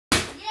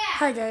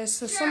Hi guys,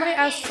 so somebody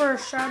asked for a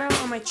shout out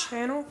on my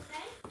channel,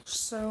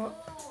 so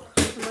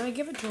I'm gonna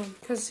give it to him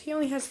because he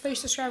only has 3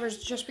 subscribers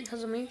just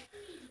because of me.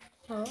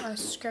 Well, I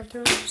subscribed to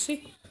him.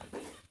 See?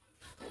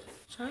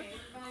 Sorry,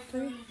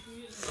 3.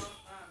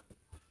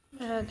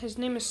 And his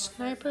name is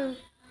Sniper.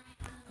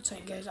 One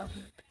second, guys. I'll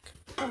be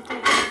back.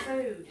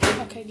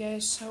 Okay,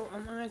 guys. So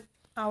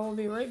I will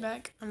be right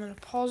back. I'm gonna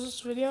pause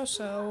this video.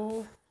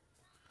 So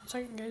 1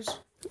 second, guys.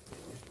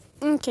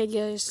 Okay,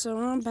 guys. So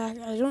I'm back.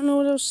 I don't know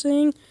what I was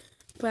saying.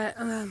 But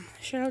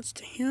shoutouts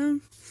to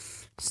him,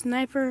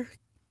 Sniper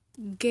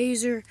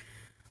Gazer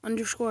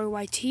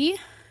 _YT.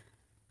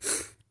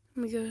 Let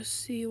me go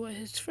see what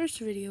his first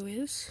video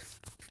is.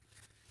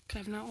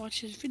 I've not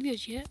watched his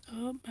videos yet.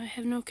 Oh, I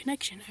have no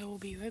connection. I will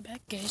be right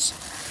back, guys.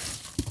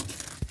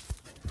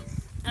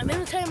 I'm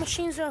in the time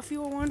machine, so if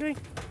you were wondering.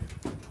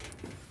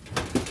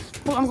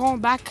 Well, I'm going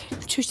back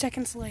 2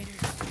 seconds later.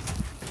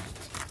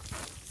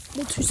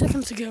 Well, 2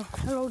 seconds ago.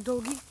 Hello,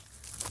 doggy.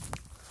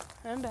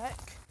 I'm back.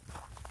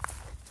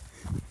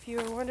 If you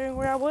were wondering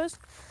where I was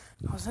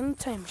in the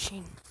time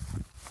machine.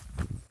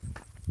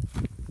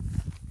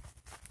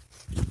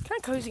 Kind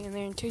of cozy in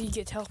there until you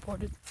get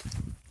teleported.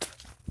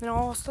 And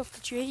all the stuff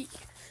that you ate,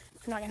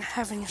 you're not going to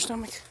have in your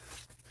stomach.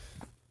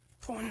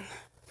 From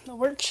the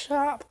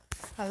workshop.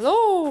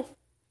 Hello?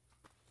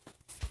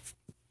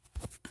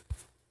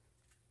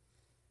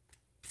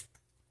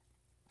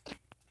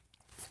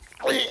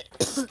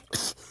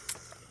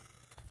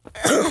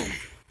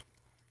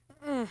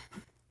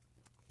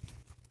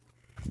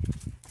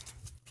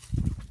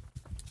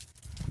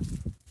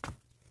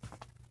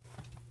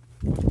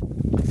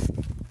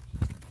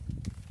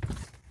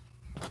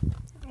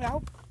 Ow,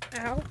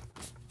 ow,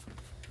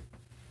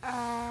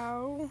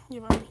 ow.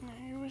 Yeah, I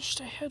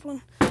wished I had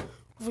one.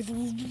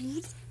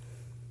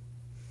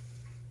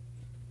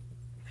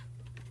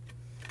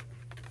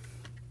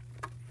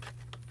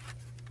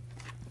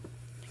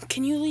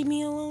 Can you leave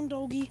me alone,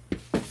 doggy?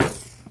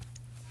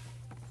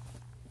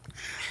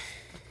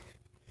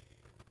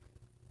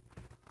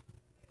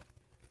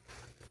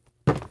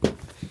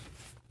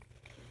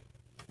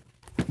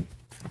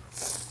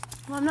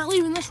 Well, I'm not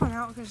leaving this one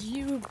out because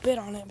you bit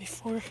on it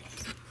before.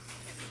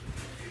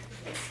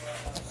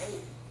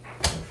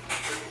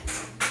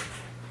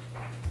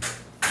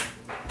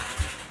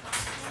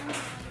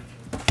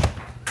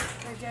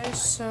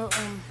 Guys, so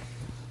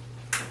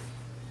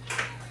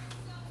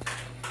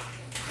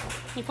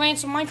you playing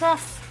some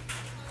Minecraft?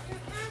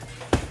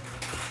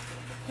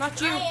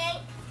 Not you.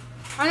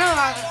 I know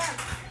that.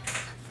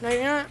 No,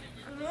 you're not.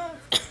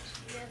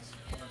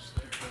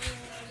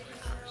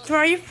 Who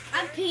are you?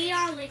 I'm peeing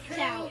on licked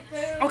out.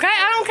 Okay,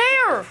 I don't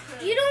care.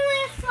 You don't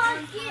let Frog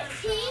get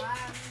pee?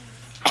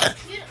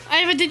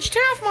 Ava, did you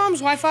turn off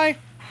Mom's Wi-Fi?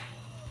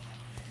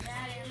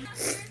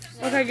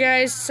 Okay,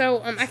 guys,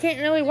 so I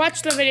can't really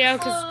watch the video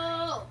because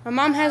my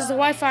mom has the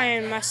Wi-Fi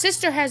and my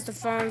sister has the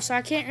phone, so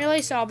I can't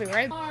really, so I'll be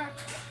right back.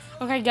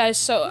 Okay, guys,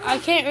 so I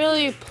can't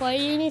really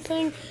play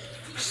anything,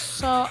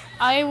 so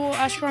I will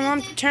ask my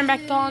mom to turn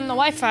back on the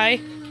Wi-Fi,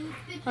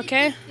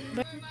 okay?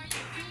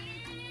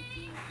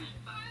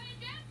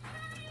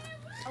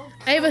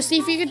 Ava, see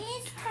if you could...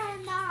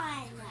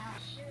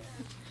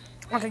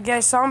 Okay,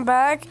 guys, so I'm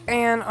back,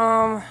 and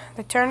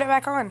they turned it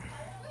back on.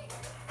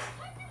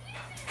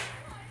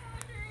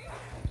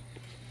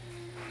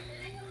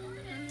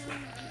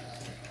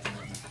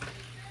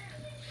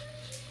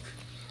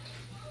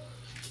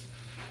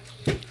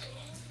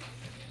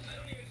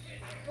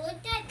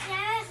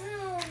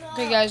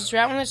 Okay, guys,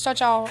 right when it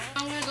starts,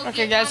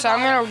 okay, guys, so I'm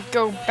gonna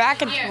go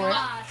back into it.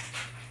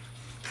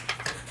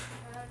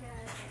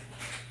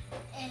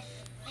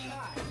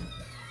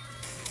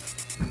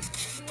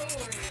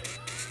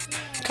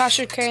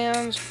 Kasha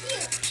cans,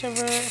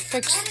 server,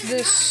 fix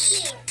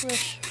this.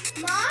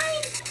 Mine?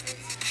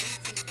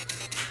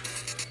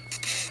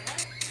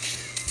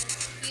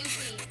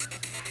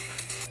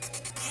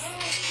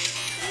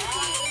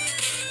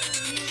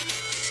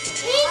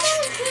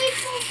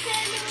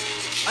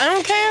 I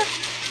don't care.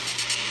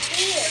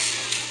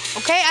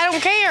 Okay, I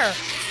don't care.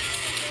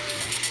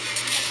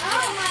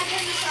 Oh my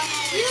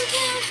goodness. You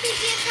can't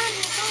get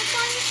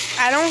something.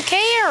 I don't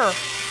care.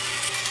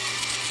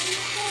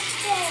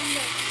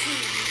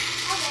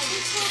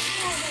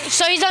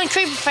 So he's on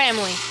Creeper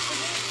Family.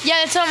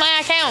 Yeah, it's on my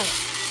account.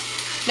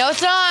 No,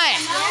 it's not.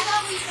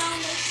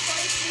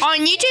 On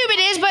YouTube it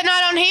is, but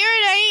not on here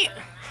it ain't.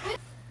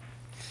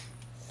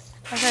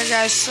 Okay,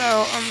 guys,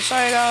 so I'm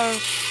sorry that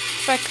was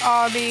fake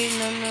Obby.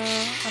 No.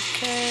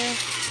 Okay.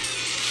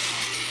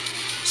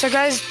 So,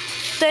 guys,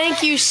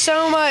 thank you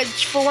so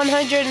much for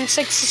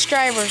 106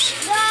 subscribers.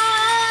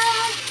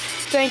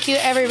 Thank you,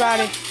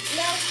 everybody.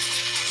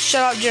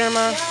 Shut up,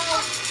 Jeremiah.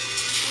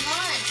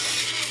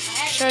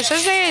 So it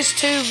says he has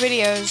 2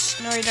 videos.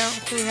 No, he don't.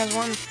 He has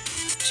 1,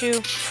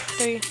 2,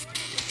 3,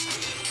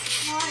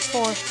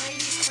 4.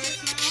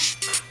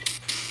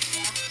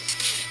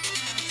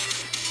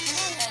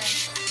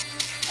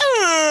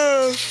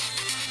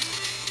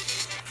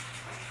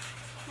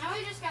 Now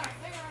we just gotta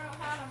figure out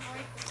how to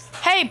break this.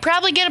 Hey,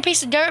 probably get a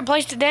piece of dirt and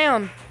place it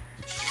down.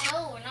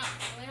 No, we're not.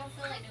 We don't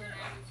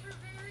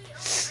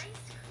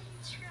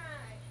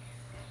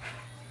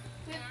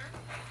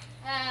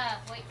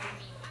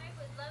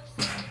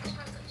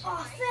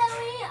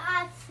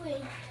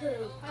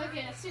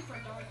super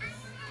dark in here.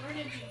 Where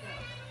did you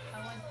go? I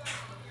went.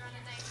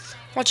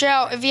 Watch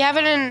out if you have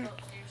it in.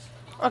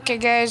 Okay,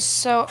 guys.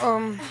 So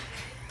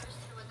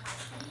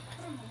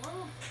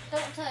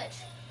Don't touch.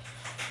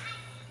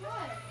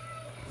 What?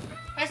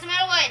 Where's the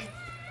metal one?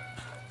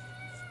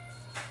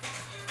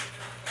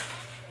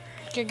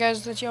 Okay,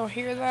 guys, did y'all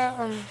hear that?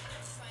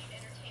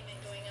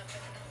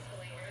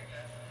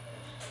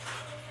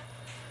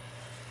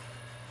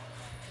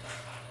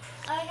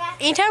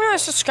 Anytime I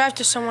subscribe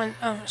to someone,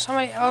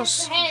 somebody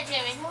else Hand it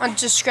to me.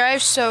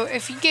 unsubscribe. So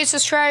if you get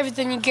subscribed,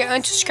 then you get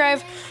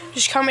unsubscribed.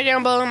 Just comment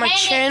down below my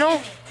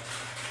channel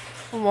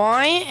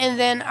why, and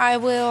then I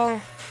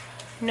will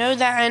know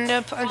that I end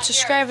up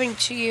unsubscribing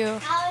to you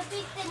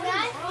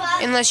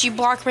unless you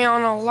block me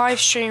on a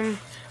live stream.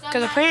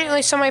 Because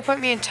apparently somebody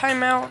put me in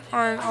timeout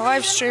on a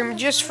live stream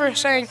just for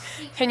saying,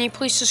 "Can you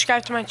please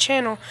subscribe to my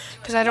channel?"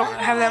 Because I don't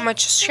have that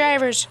much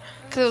subscribers.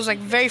 Because it was like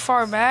very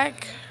far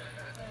back.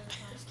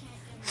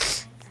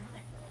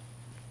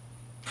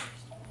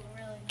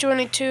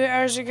 22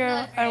 hours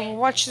ago. I will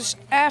watch this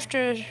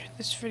after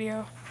this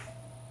video.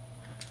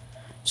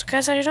 So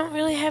guys, I don't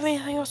really have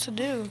anything else to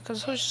do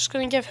because I was just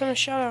going to give him a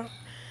shout out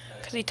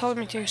because he told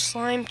me to.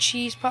 Slime,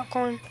 cheese,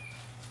 popcorn,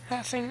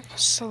 that thing.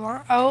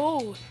 Slime.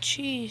 Oh,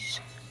 cheese.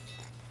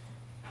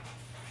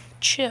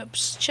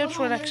 Chips. Chips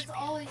would actually. There's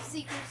always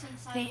secrets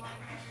inside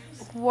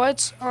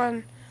What's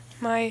on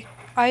my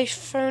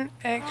iPhone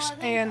X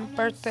and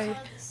birthday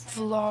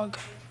vlog?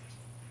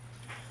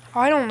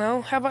 I don't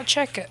know. How about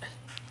check it?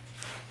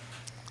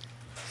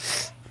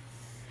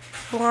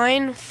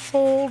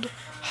 Blindfold,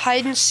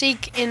 hide and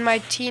seek in the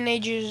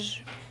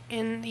teenage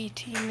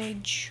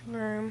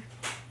room.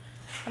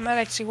 I might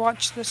actually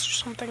watch this or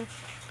something.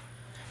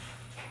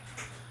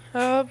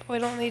 Oh, we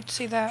don't need to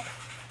see that.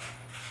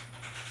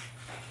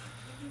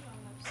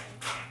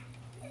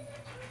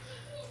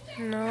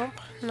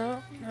 Nope,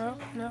 nope,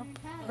 nope, nope.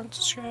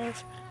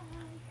 Unsubscribe.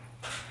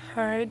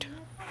 Hide.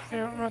 I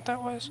don't know what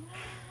that was.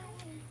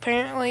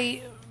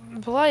 Apparently,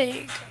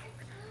 Blake,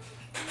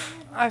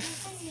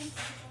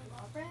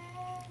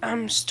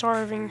 I'm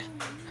starving.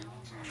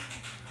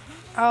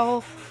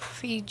 I'll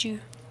feed you.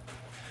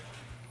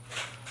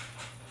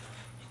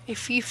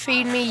 If you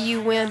feed me, you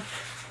win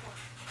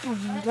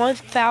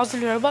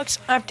 1,000 Robux.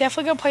 I'm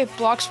definitely gonna play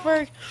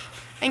Bloxburg.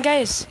 And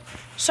guys,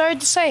 sorry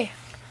to say,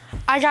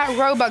 I got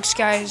Robux,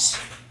 guys.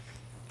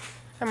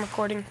 I'm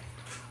recording.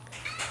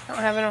 I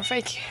don't have it on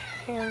fake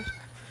hands.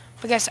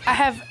 But guys, I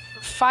have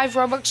 5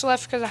 Robux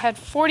left because I had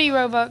 40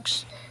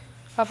 Robux.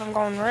 Up, I'm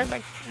going right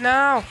back.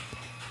 No.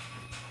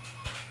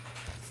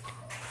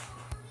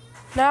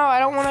 No, I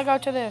don't want to go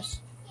to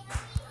this.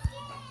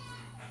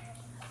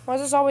 Why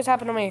does this always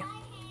happen to me?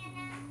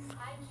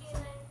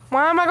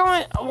 Why am I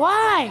going?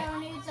 Why? Who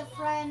needs a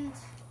friend?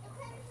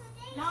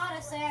 Not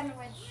a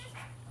sandwich.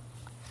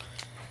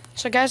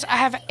 So guys, I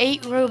have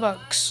 8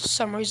 Robux for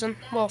some reason.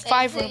 Well,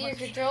 5 Take your Robux.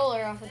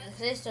 controller off of the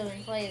system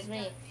and play as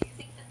me.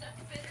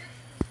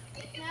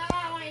 Now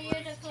I want you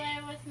to play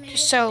with me.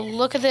 So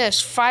look at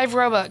this, 5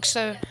 Robux.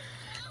 So,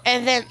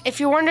 and then if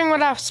you're wondering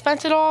what I've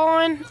spent it all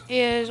on,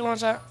 is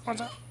what's that? You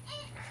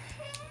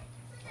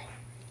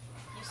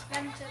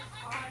spent it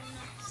on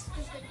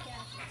stupid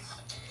gadgets.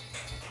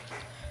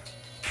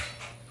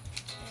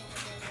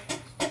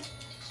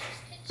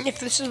 If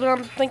this is what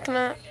I'm thinking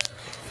of.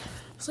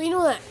 So you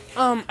know that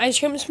Ice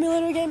Cream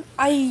Simulator game?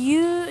 I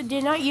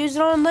did not use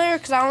it on there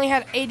because I only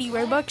had 80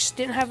 Robux.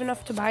 Didn't have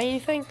enough to buy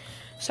anything.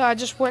 So I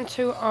just went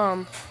to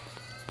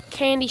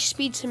Candy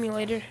Speed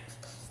Simulator.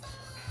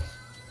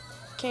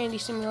 Candy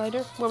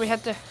Simulator, where we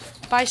had to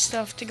buy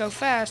stuff to go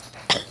fast.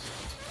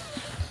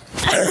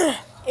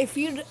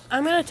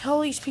 I'm gonna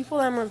tell these people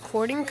that I'm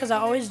recording because I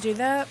always do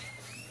that.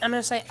 I'm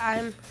gonna say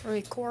I'm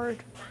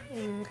recording.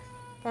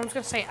 I'm just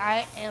gonna say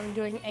I am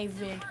doing a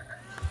vid.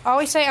 I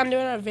always say I'm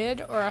doing a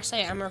vid, or I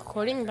say I'm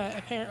recording, but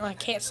apparently I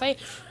can't say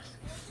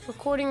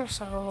recording,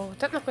 so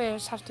technically I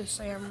just have to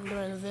say I'm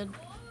doing a vid.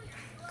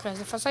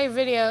 Because if I say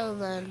video,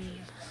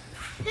 then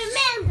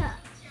Amanda!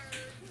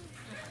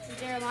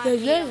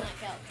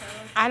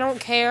 I don't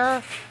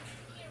care.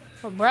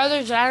 For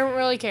brothers, I don't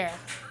really care.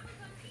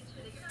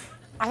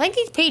 I think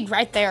he's peed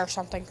right there or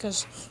something,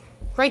 because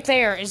right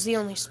there is the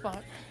only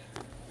spot.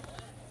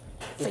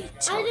 I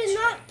did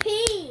not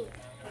pee.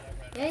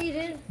 Yeah, you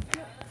did.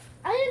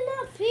 I did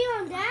not pee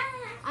on that.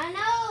 I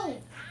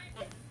know.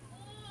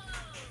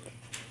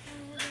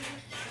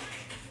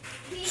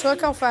 So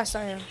look how fast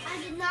I am.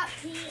 I did not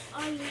pee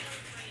on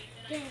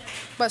that.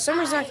 But for some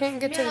reason I can't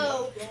get to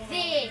No,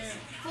 this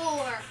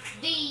for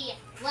the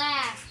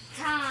last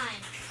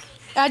time.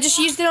 I just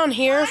used it on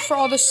here for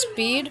all the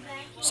speed,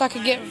 so I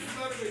could get.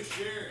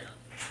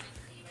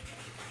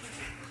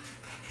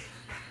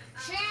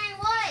 Sharing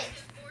what?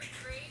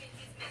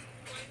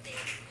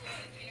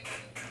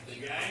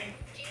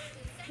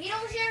 He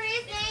don't share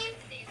his name?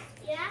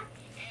 Yeah?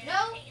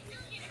 No?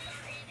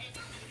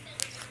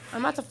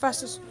 I'm not the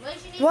fastest. What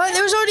you need? What?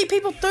 There was already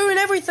people through and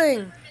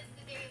everything.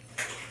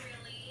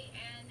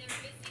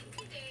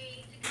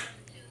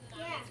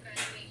 Yeah.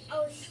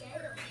 Oh, shit.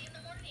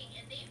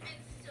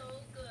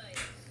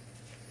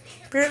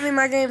 Apparently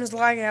my game is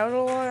lagging out a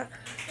lot.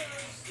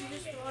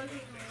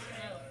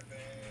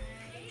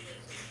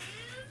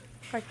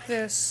 Like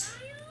this.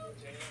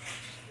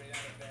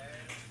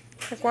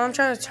 Like when I'm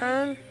trying to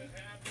turn.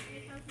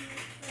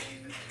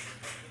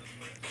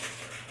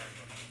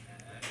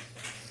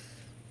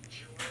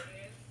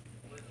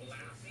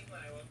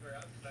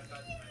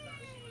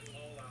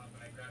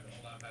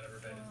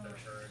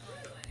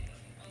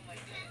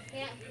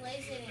 Yeah,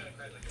 place it in.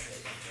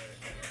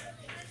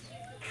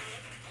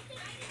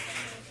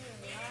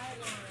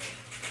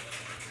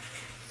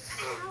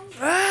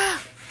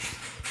 Ah!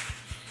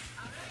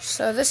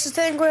 So this is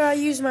technically what I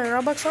use my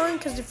Robux on,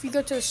 because if you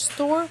go to the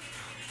store,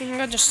 you can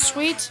go to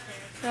Sweet.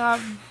 I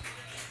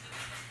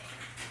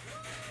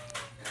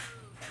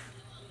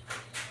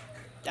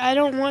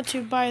don't want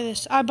to buy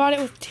this. I bought it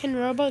with 10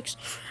 Robux.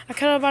 I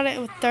could have bought it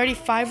with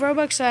 35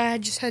 Robux. I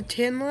just had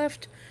 10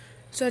 left,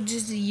 so I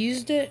just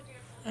used it.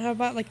 I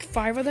bought like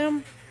 5 of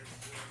them.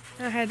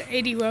 I had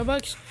 80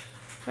 Robux.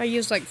 I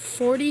used like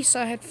 40,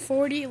 so I had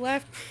 40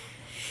 left.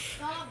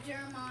 Stop,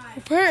 Jeremiah.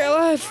 Apparently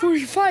I had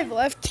 45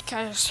 left,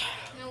 because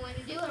You know when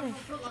to do it, I'm going to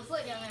put my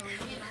foot down there where you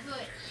get my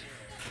foot.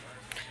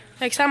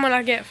 next time when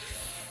I get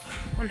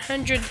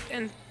 100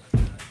 and...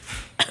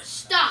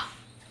 Stop.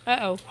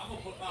 Uh-oh.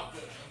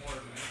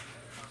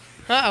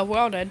 Uh-oh, we're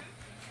all dead.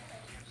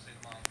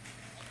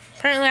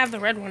 Apparently I have the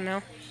red one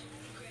now.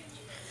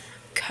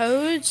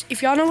 Codes.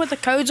 If y'all know what the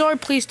codes are,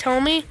 please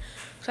tell me.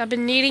 Because I've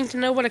been needing to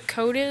know what a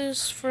code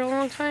is for a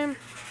long time.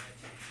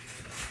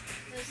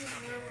 This is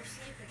where we're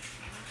sleeping.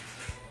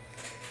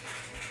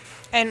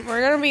 And we're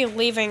going to be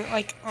leaving,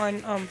 like,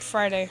 on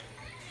Friday.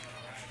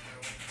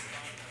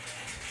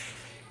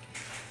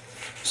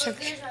 So, Look,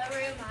 there's a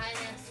room behind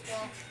this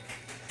wall.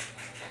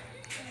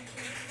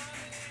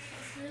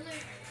 Really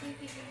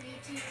creepy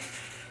from YouTube.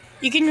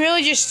 you can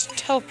really just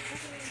tell.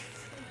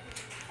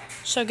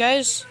 So,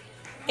 guys,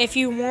 if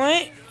you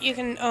want, you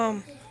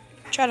can,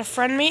 try to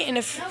friend me. And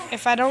if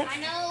I don't, I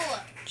know.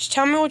 just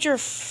tell me what your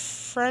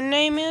friend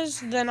name is,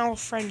 then I'll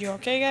friend you.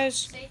 Okay,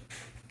 guys? See?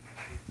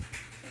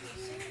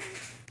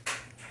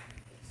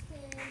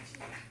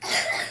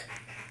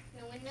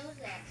 No one knows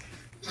that.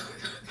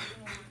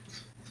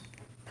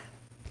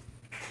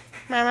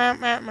 Meow, meow,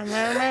 meow, meow,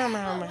 meow, meow, Oh,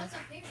 meow. what's up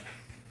here?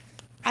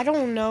 I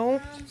don't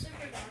know. Super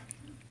dark.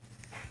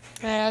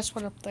 Yeah, that's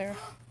one up there.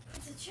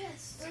 It's a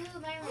chest. Ooh,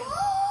 my room.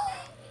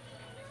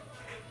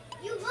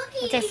 You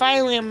lucky. Okay,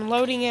 finally I'm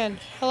loading in.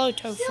 Hello,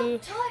 Tofu.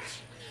 Silk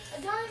touch.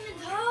 A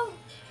diamond toe.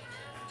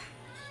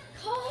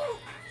 Cole.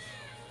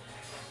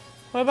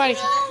 What about you?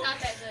 That's not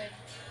that good.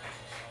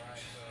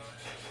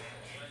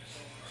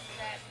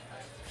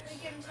 We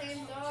can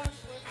same dogs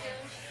with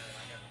this.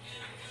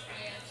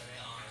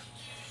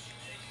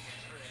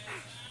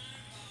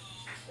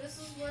 This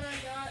is what I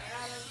got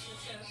out of the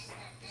chest.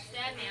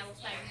 Stab me, I will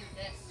stab you with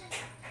this.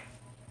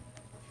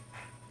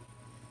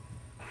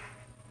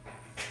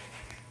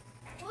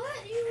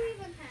 What do you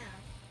even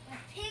have? A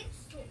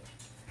pistol.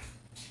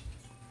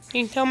 You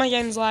can tell my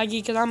game's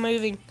laggy because I'm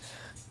moving.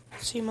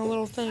 See my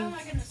little Oh thing.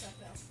 my goodness, I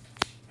fell.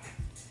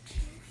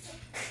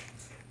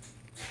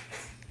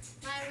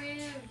 My room.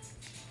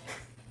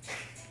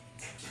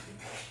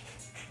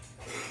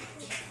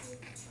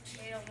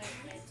 They don't make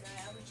beds,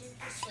 right? I would just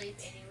sleep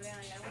anywhere. I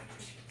know we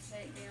could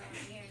sit down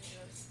here and go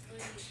to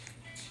sleep.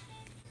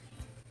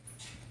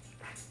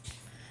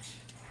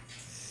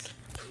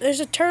 There's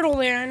a turtle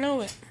there, I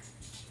know it.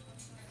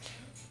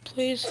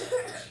 Please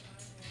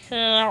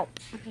help.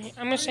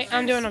 I'm gonna say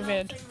I'm doing a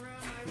vid.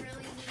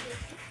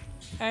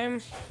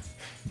 I'm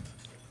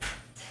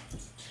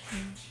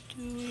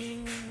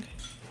doing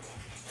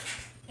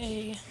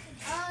a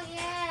Oh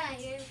yeah,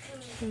 here's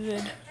some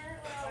vid. girl.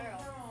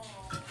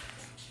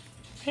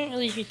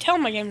 Apparently you can tell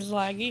my game's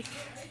laggy.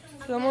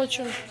 'Cause I'm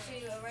literally To a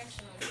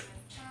restaurant.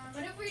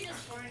 What if we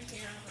just weren't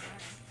here?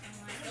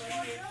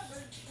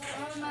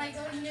 Oh my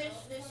goodness,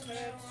 this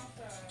hurts.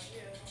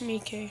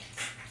 MK.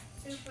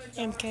 Super dark.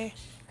 MK.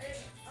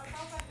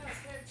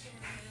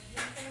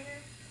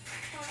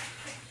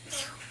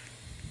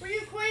 Where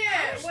you quit?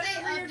 What Stay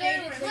are you updated.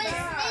 doing? Quit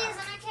Stop.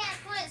 sneezing. I can't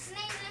quit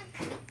sneezing.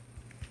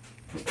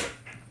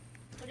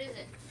 What is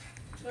it?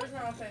 There's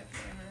not a pet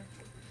scanner.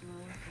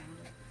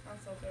 I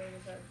thought there was a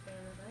pet scanner.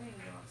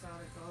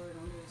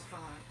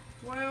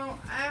 Well,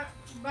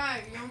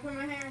 bag, you want to put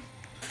my hair?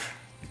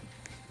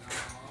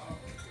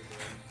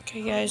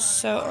 Okay guys,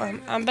 so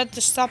I'm about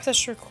to stop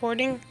this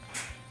recording.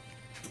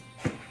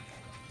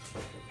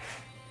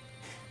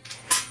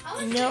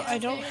 No, I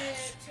don't. To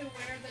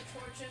where the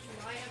torches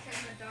light up in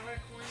the dark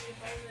when you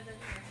hold it in your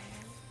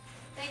hand.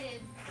 They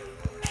did.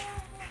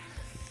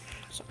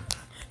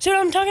 See what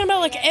I'm talking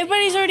about? Like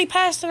everybody's already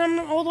passed and I'm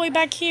all the way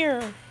back here.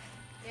 You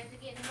have to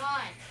get in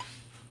line.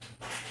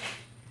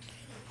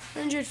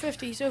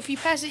 150. So if you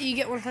pass it, you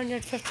get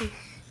 150.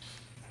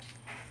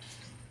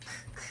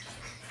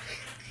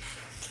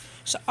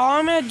 So all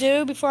I'm gonna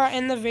do before I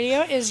end the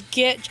video is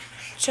get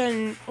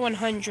to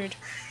 100.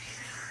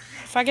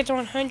 If I get to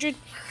 100,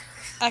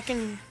 I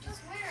can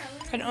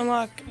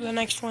unlock the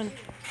next one.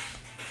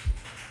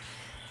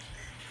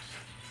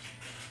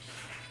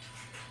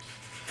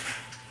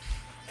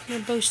 I'm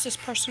gonna boost this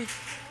person.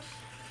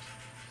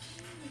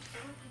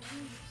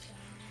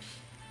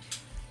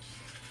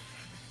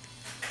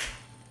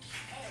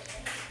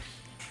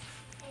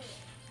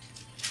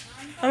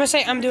 I'm gonna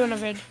say I'm doing a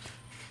vid.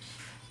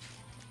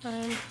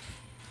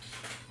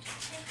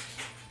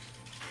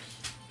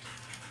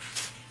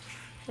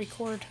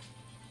 Record.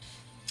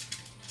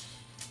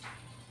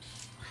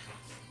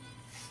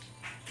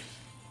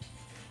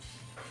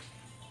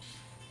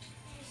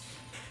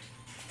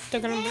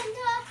 They're gonna.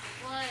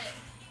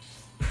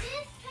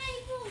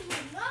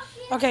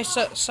 Okay,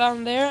 so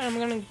I'm there. I'm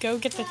gonna go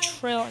get the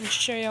trail and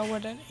show y'all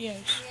what it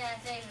is. Yeah,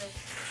 David.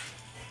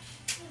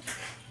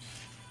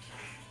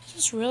 Is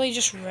this really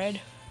just red?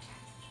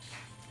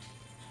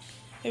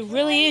 It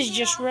really is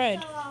just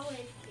red.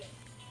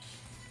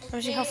 Let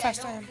me see how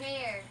fast I am.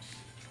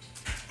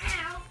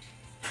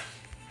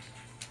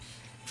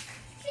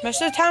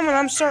 Most of the time when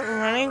I'm starting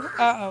running,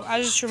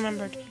 I just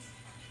remembered.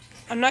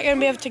 I'm not gonna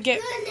be able to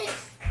get